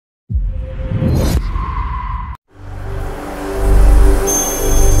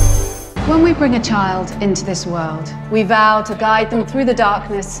When we bring a child into this world, we vow to guide them through the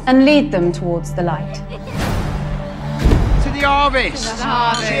darkness and lead them towards the light. To the harvest! To the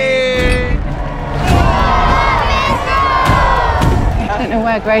harvest! Cheers! I don't know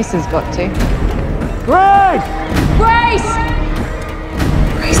where Grace has got to. Grace! Grace!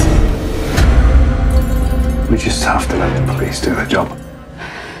 Grace! We just have to let the police do their job.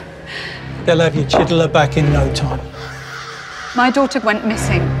 They'll have your chiddler back in no time. My daughter went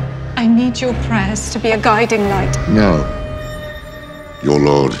missing. I need your prayers to be a guiding light. No. Your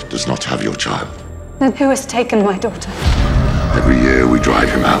Lord does not have your child. Then who has taken my daughter? Every year we drive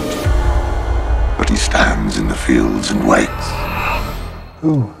him out. But he stands in the fields and waits.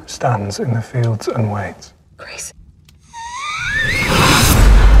 Who stands in the fields and waits? Grace.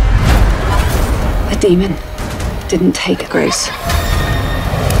 The demon didn't take Grace.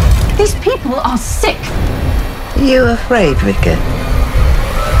 These people are sick. Are you afraid, Vicar?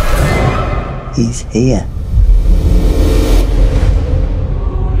 He's here.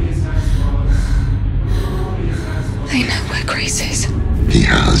 They know where Grace is. He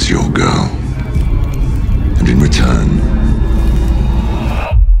has your girl. And in return,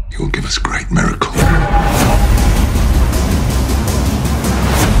 he will give us a great miracle.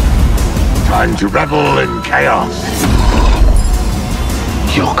 Time to revel in chaos.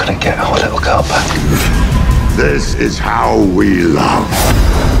 You're gonna get our little girl back. This is how we love.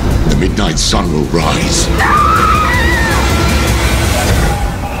 The midnight sun will rise.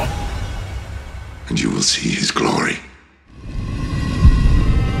 And you will see his glory.